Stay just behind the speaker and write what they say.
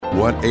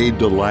What a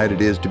delight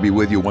it is to be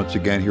with you once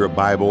again here at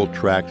Bible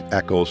Tract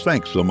Echoes.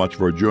 Thanks so much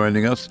for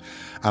joining us.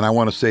 And I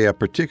want to say a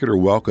particular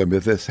welcome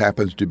if this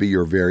happens to be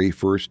your very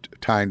first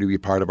time to be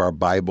part of our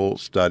Bible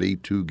study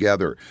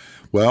together.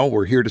 Well,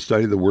 we're here to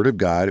study the Word of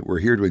God. We're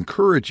here to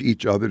encourage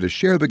each other to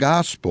share the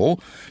gospel.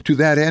 To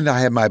that end,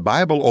 I have my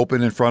Bible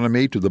open in front of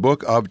me to the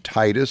book of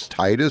Titus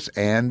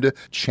and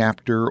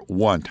chapter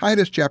 1.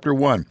 Titus chapter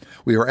 1.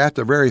 We are at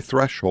the very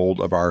threshold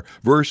of our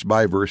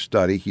verse-by-verse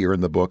study here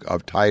in the book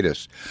of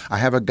Titus. I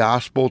have a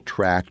gospel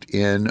tract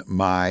in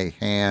my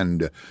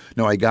hand.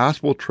 Now, a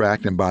gospel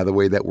tract, and by the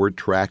way, that word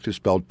tract is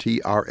spelled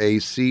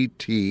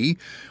T-R-A-C-T.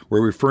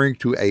 We're referring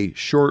to a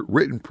short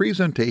written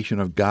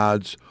presentation of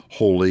God's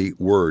holy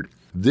word.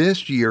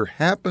 This year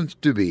happens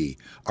to be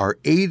our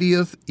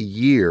 80th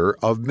year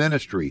of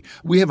ministry.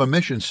 We have a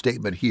mission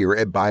statement here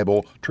at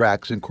Bible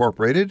Tracts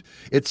Incorporated.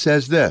 It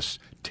says this: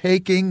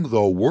 taking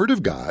the Word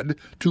of God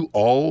to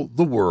all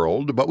the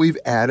world, but we've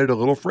added a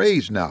little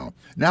phrase now.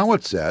 Now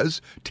it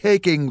says,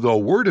 taking the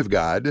Word of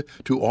God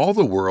to all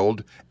the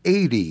world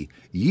 80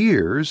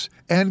 years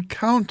and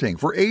counting.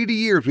 For 80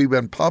 years we've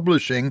been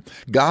publishing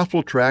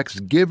gospel tracts,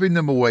 giving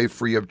them away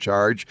free of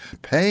charge,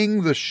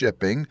 paying the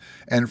shipping,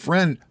 and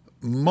friend,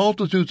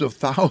 multitudes of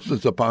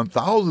thousands upon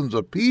thousands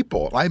of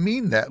people, I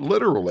mean that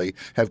literally,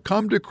 have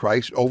come to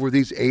Christ over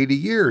these 80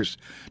 years.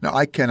 Now,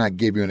 I cannot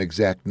give you an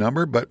exact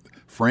number, but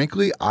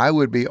frankly, I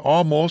would be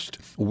almost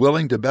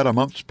willing to bet a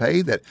month's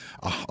pay that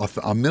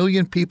a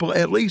million people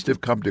at least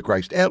have come to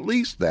Christ, at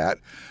least that,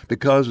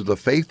 because of the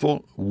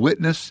faithful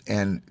witness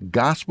and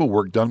gospel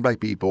work done by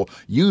people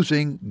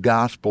using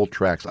gospel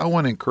tracts. I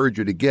want to encourage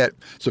you to get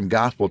some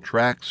gospel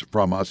tracts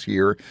from us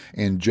here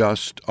in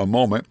just a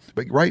moment.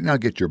 But right now,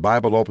 get your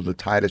Bible open to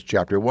Titus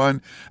chapter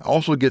 1.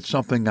 Also get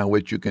something on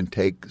which you can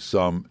take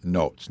some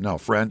notes. Now,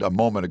 friend, a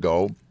moment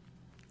ago,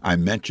 I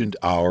mentioned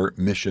our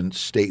mission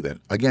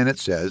statement. Again, it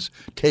says,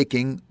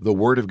 taking the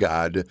Word of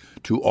God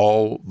to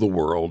all the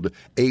world,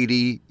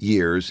 80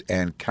 years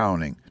and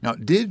counting. Now,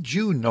 did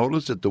you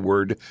notice that the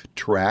word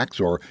tracts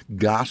or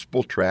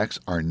gospel tracts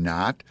are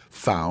not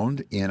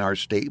found in our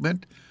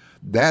statement?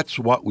 That's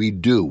what we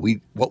do.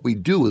 What we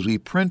do is we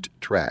print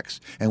tracts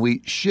and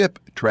we ship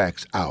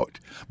tracts out.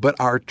 But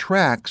our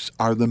tracts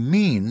are the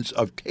means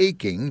of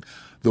taking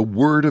the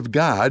Word of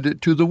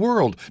God to the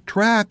world.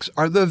 Tracts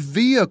are the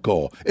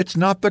vehicle. It's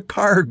not the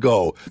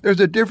cargo. There's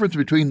a difference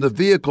between the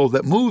vehicle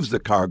that moves the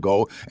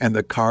cargo and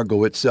the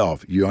cargo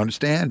itself. You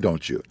understand,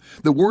 don't you?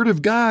 The Word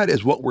of God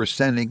is what we're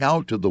sending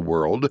out to the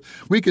world.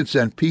 We can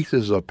send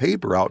pieces of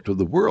paper out to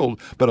the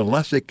world, but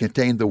unless they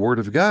contain the Word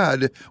of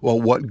God, well,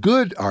 what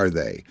good are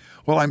they?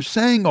 Well, I'm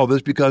saying all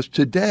this because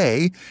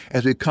today,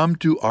 as we come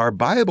to our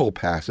Bible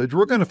passage,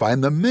 we're going to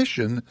find the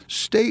mission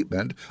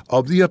statement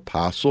of the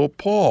Apostle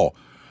Paul.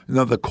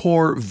 Now, the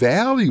core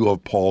value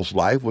of Paul's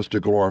life was to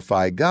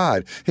glorify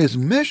God. His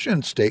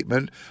mission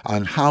statement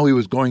on how he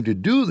was going to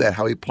do that,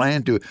 how he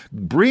planned to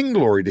bring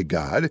glory to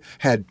God,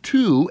 had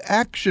two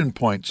action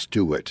points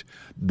to it.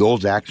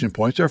 Those action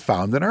points are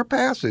found in our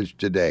passage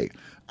today.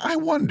 I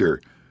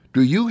wonder,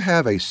 do you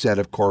have a set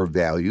of core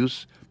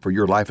values for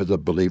your life as a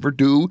believer?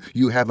 Do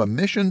you have a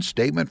mission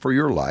statement for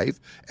your life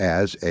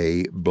as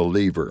a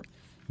believer?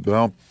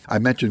 Well, I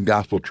mentioned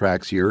gospel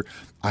tracts here.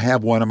 I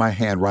have one in my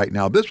hand right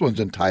now. This one's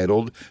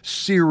entitled,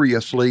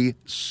 Seriously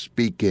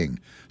Speaking.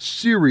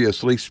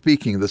 Seriously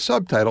Speaking. The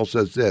subtitle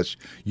says this: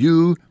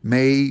 you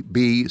may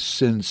be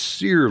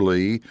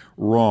sincerely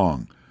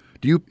wrong.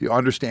 Do you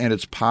understand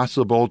it's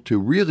possible to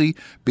really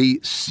be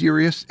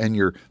serious and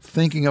you're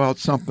thinking about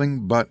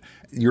something, but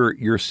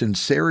your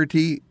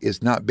sincerity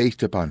is not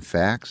based upon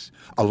facts?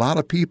 A lot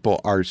of people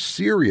are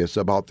serious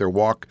about their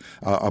walk,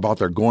 about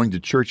their going to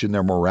church and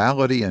their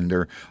morality and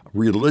their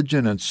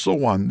religion and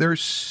so on. They're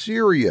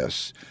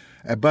serious.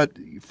 But,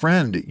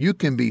 friend, you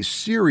can be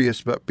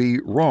serious but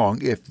be wrong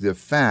if the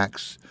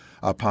facts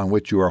upon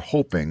which you are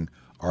hoping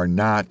are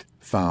not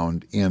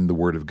found in the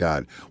Word of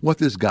God. What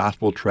this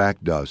gospel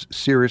tract does,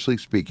 seriously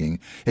speaking,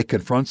 it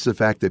confronts the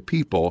fact that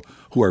people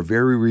who are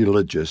very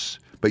religious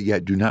but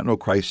yet do not know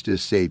Christ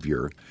as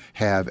Savior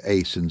have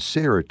a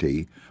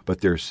sincerity, but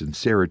their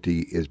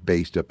sincerity is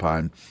based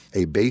upon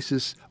a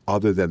basis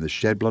other than the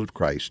shed blood of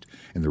Christ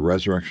and the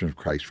resurrection of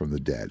Christ from the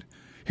dead.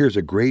 Here's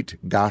a great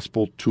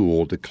gospel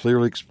tool to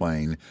clearly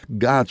explain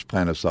God's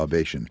plan of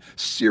salvation.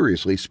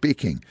 Seriously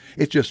speaking,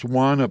 it's just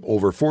one of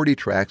over 40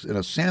 tracts in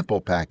a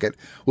sample packet.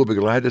 We'll be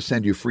glad to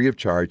send you free of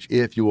charge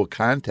if you will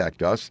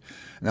contact us.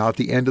 Now, at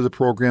the end of the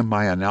program,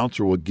 my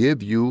announcer will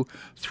give you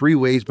 3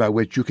 ways by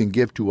which you can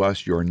give to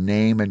us your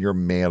name and your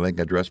mailing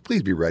address.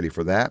 Please be ready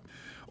for that.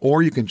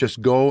 Or you can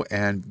just go to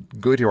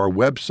our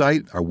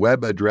website. Our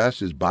web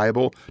address is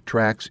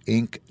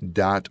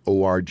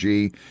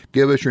BibleTractsInc.org.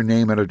 Give us your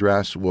name and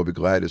address. We'll be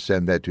glad to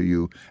send that to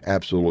you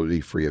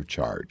absolutely free of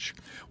charge.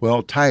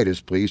 Well,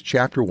 Titus, please,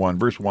 chapter 1,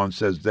 verse 1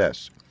 says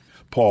this: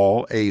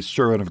 Paul, a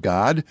servant of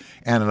God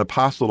and an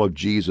apostle of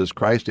Jesus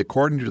Christ,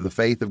 according to the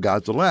faith of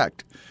God's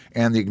elect,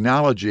 and the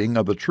acknowledging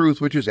of the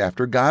truth which is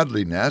after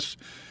godliness,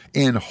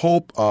 in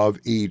hope of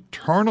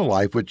eternal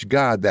life, which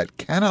God, that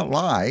cannot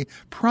lie,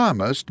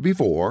 promised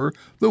before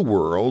the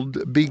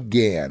world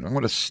began. I'm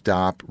going to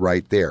stop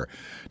right there.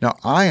 Now,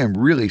 I am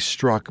really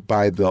struck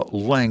by the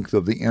length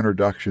of the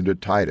introduction to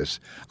Titus.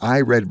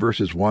 I read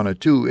verses 1 and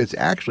 2. It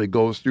actually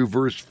goes through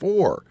verse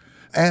 4.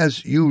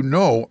 As you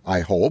know,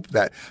 I hope,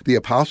 that the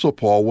Apostle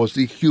Paul was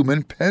the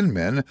human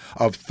penman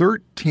of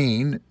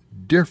 13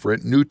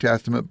 different New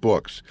Testament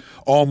books.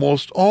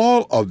 Almost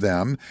all of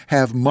them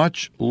have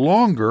much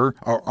longer,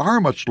 or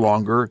are much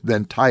longer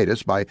than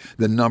Titus by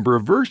the number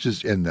of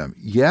verses in them.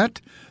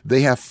 Yet,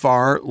 they have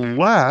far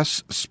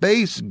less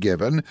space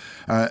given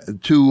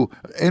to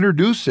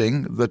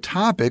introducing the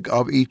topic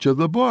of each of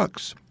the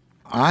books.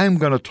 I'm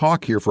going to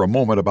talk here for a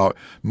moment about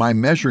my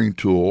measuring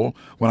tool.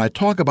 When I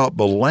talk about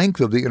the length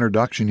of the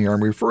introduction here,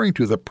 I'm referring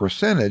to the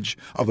percentage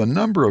of the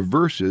number of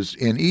verses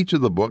in each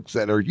of the books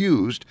that are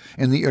used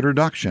in the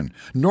introduction.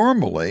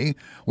 Normally,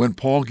 when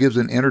Paul gives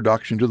an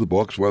introduction to the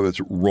books, whether it's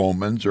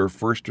Romans or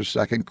 1st or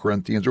 2nd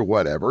Corinthians or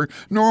whatever,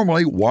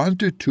 normally 1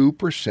 to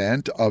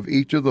 2% of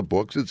each of the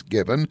books is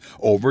given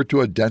over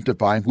to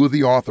identifying who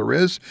the author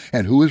is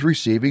and who is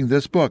receiving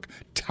this book.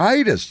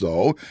 Titus,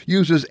 though,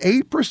 uses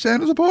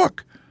 8% of the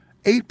book.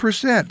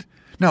 8%.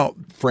 Now,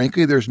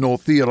 frankly, there's no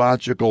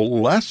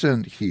theological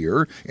lesson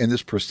here in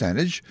this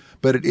percentage,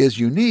 but it is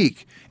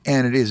unique,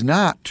 and it is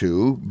not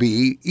to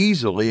be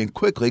easily and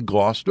quickly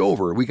glossed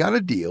over. We got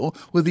to deal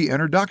with the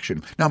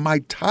introduction. Now, my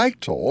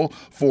title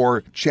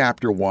for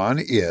chapter 1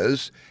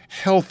 is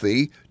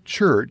Healthy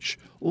Church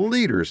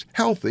Leaders.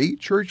 Healthy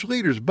church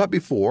leaders. But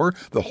before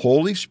the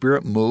Holy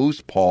Spirit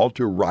moves Paul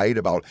to write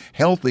about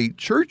healthy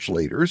church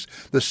leaders,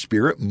 the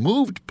Spirit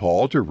moved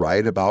Paul to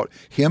write about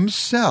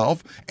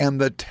himself and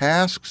the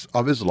tasks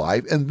of his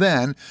life, and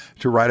then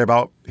to write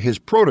about his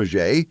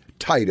protege,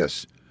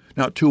 Titus.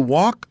 Now, to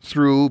walk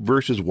through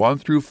verses 1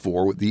 through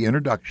 4 with the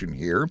introduction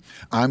here,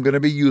 I'm going to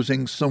be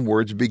using some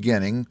words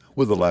beginning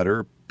with the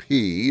letter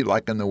P,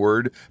 like in the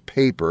word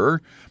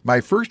paper.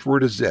 My first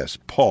word is this,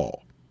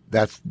 Paul.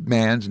 That's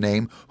man's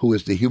name, who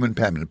is the human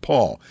penman,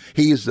 Paul.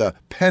 He is the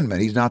penman.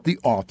 He's not the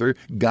author.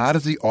 God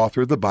is the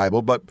author of the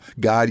Bible, but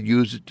God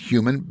used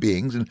human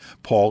beings, and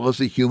Paul is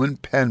the human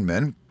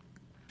penman.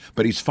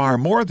 But he's far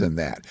more than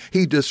that.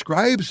 He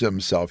describes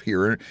himself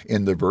here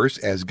in the verse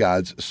as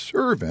God's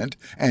servant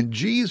and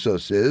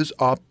Jesus'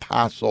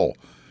 apostle.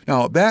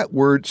 Now, that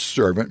word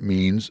servant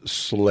means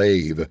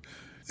slave.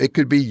 It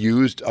could be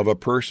used of a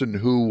person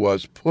who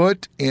was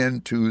put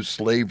into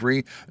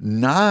slavery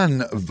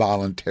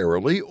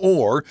non-voluntarily,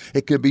 or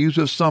it could be used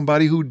of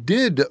somebody who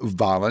did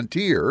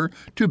volunteer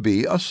to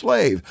be a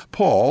slave.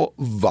 Paul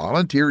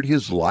volunteered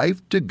his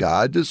life to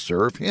God to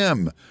serve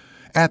him.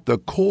 At the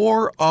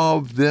core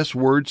of this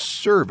word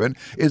servant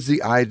is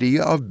the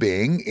idea of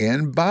being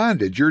in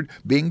bondage. You're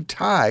being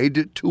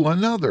tied to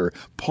another.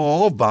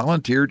 Paul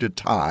volunteered to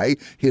tie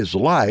his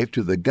life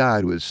to the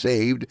God who has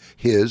saved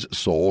his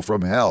soul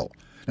from hell.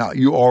 Now,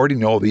 you already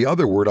know the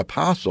other word,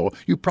 apostle.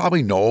 You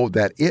probably know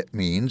that it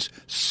means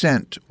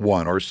sent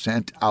one or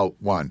sent out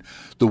one.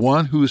 The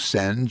one who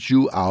sends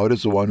you out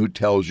is the one who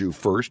tells you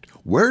first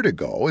where to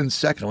go, and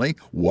secondly,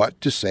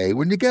 what to say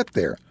when you get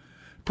there.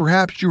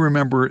 Perhaps you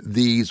remember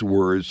these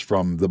words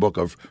from the book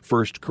of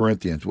 1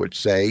 Corinthians, which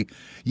say,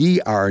 "Ye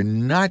are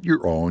not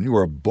your own, you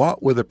are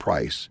bought with a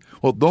price."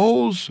 Well,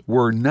 those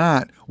were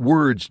not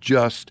words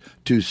just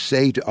to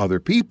say to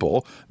other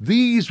people.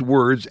 These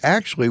words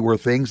actually were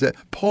things that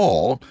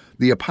Paul,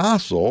 the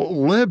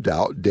apostle, lived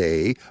out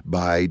day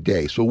by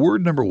day. So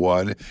word number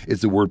 1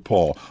 is the word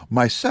Paul.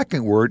 My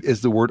second word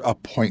is the word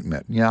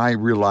appointment. Yeah, I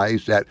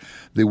realize that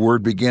the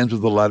word begins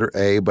with the letter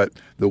A, but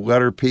the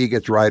letter P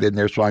gets right in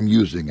there, so I'm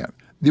using it.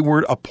 The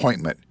word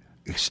appointment,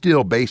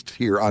 still based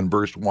here on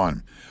verse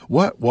 1.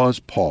 What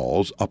was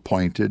Paul's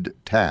appointed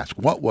task?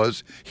 What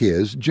was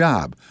his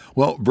job?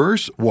 Well,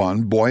 verse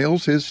 1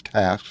 boils his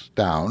tasks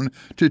down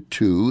to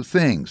 2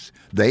 things.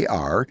 They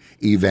are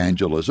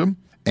evangelism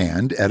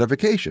and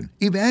edification.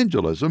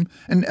 Evangelism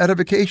and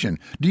edification.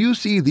 Do you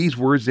see these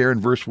words there in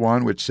verse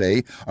 1 which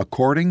say,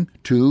 according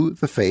to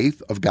the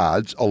faith of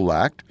God's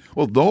elect?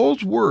 Well,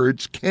 those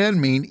words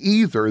can mean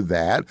either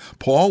that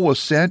Paul was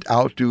sent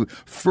out to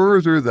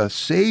further the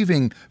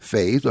saving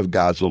faith of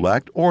God's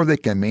elect, or they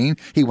can mean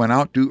he went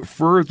out to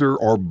further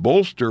or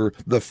bolster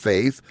the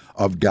faith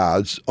of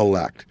God's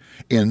elect.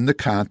 In the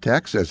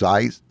context, as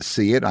I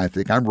see it, I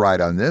think I'm right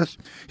on this,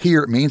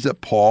 here it means that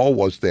Paul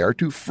was there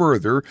to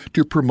further,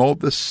 to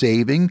promote the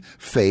saving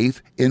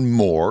faith in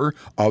more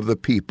of the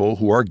people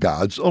who are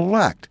God's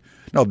elect.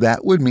 Now,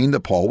 that would mean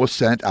that Paul was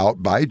sent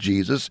out by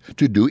Jesus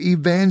to do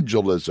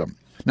evangelism.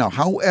 Now,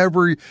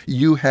 however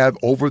you have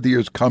over the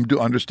years come to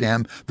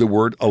understand the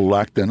word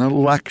elect and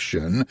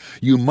election,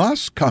 you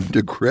must come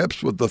to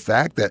grips with the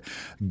fact that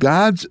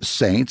God's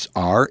saints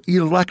are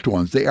elect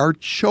ones. They are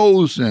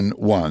chosen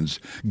ones.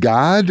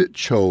 God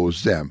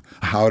chose them.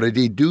 How did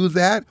he do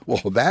that?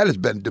 Well, that has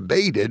been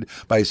debated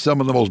by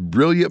some of the most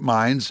brilliant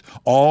minds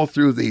all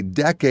through the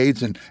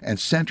decades and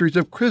centuries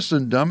of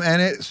Christendom,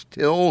 and it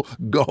still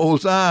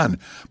goes on.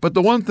 But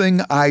the one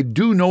thing I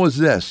do know is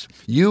this: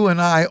 you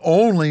and I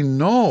only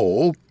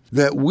know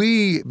that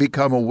we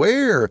become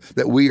aware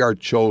that we are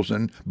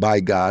chosen by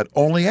God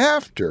only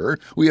after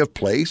we have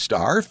placed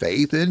our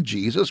faith in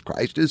Jesus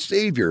Christ as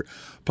Savior.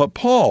 But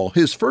Paul,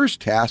 his first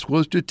task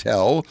was to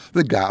tell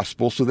the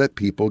gospel so that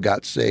people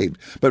got saved.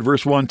 But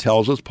verse 1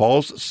 tells us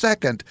Paul's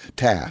second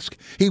task.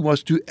 He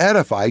was to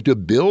edify, to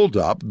build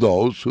up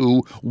those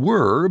who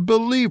were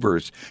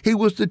believers. He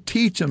was to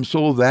teach them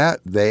so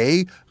that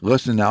they,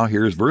 listen now,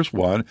 here's verse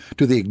 1,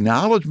 to the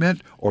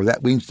acknowledgement, or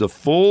that means the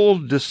full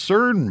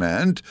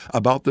discernment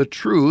about the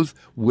truth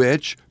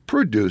which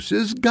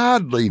produces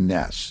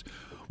godliness.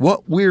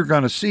 What we're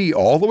going to see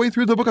all the way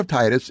through the book of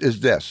Titus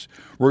is this.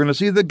 We're going to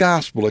see the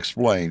gospel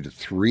explained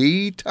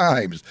 3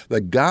 times.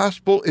 The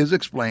gospel is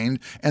explained,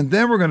 and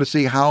then we're going to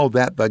see how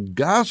that the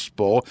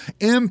gospel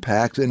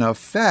impacts and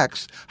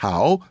affects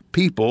how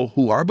people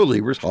who are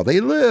believers, how they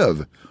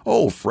live.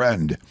 Oh,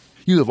 friend,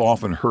 you have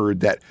often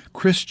heard that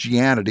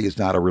Christianity is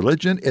not a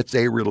religion, it's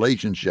a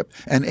relationship.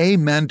 And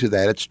amen to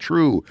that, it's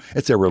true.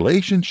 It's a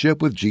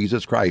relationship with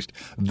Jesus Christ.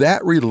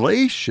 That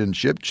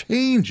relationship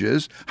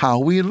changes how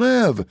we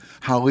live,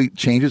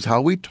 changes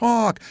how we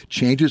talk,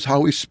 changes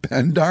how we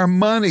spend our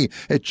money.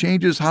 It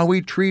changes how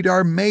we treat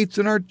our mates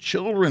and our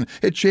children.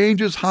 It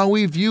changes how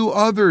we view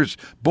others,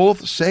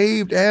 both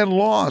saved and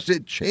lost.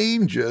 It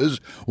changes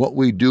what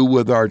we do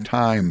with our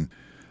time.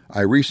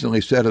 I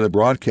recently said in the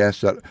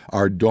broadcast that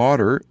our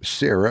daughter,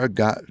 Sarah,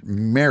 got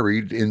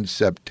married in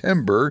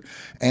September,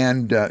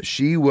 and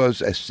she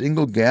was a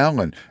single gal,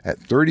 and at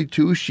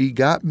 32, she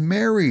got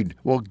married.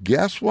 Well,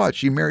 guess what?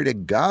 She married a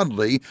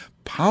godly,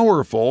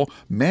 powerful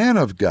man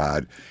of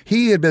God.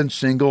 He had been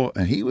single,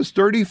 and he was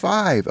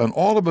 35, and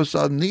all of a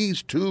sudden,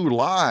 these 2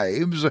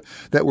 lives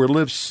that were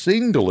lived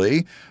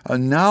singly,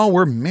 now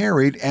were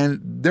married, and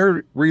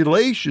their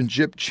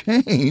relationship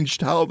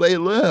changed how they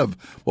live.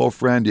 Well,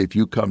 friend, if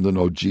you come to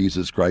know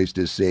Jesus Christ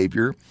as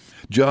Savior,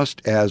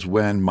 just as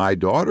when my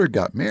daughter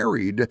got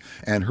married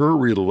and her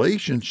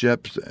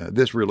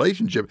this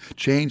relationship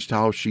changed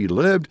how she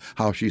lived,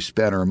 how she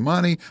spent her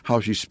money, how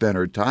she spent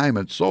her time,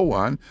 and so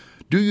on,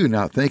 do you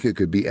not think it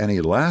could be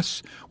any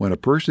less when a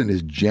person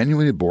is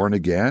genuinely born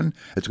again?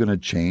 It's going to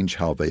change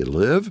how they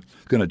live.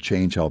 It's going to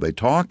change how they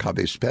talk, how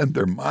they spend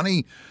their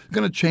money. It's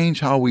going to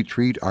change how we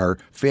treat our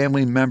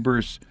family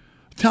members.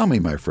 Tell me,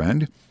 my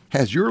friend,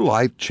 has your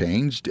life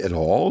changed at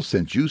all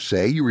since you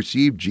say you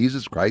received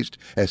Jesus Christ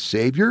as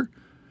Savior?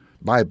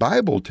 My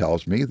Bible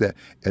tells me that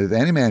if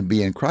any man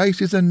be in Christ,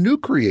 he's a new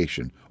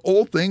creation.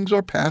 Old things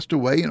are passed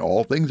away and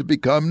all things have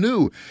become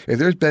new. If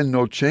there's been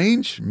no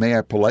change, may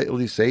I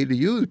politely say to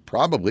you,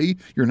 probably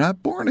you're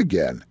not born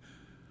again.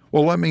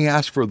 Well, let me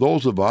ask for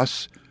those of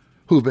us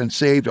who've been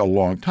saved a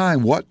long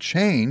time, what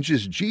change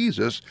is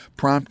Jesus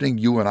prompting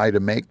you and I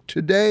to make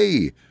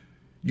today?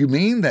 You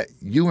mean that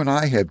you and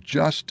I have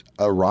just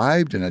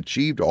arrived and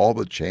achieved all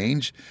the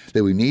change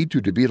that we need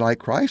to be like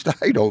Christ?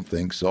 I don't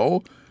think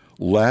so.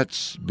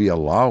 Let's be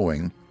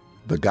allowing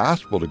the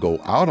gospel to go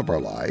out of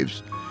our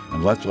lives,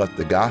 and let's let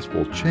the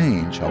gospel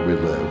change how we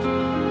live.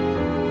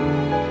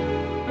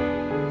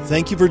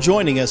 Thank you for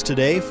joining us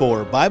today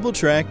for Bible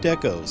Tract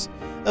Echoes,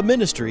 a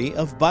ministry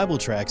of Bible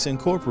Tracts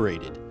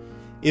Incorporated.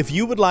 If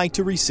you would like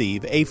to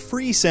receive a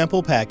free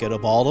sample packet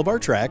of all of our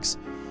tracts,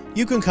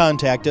 you can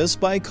contact us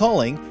by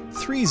calling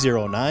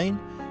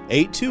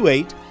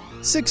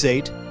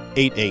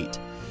 309-828-6888.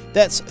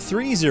 That's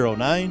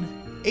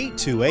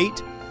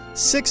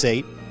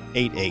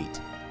 309-828-6888.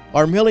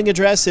 Our mailing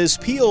address is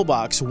P.O.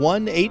 Box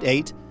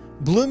 188,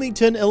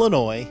 Bloomington,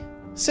 Illinois,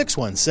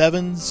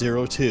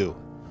 61702.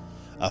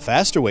 A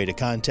faster way to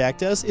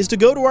contact us is to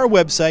go to our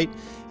website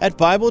at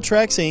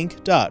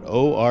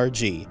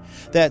BibleTractsInc.org.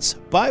 That's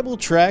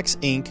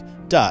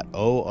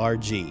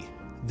BibleTractsInc.org.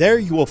 There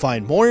you will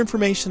find more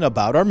information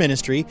about our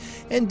ministry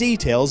and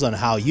details on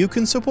how you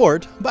can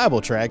support Bible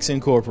Tracts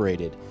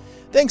Incorporated.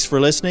 Thanks for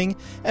listening,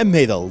 and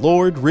may the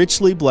Lord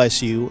richly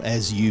bless you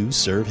as you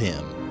serve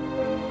Him.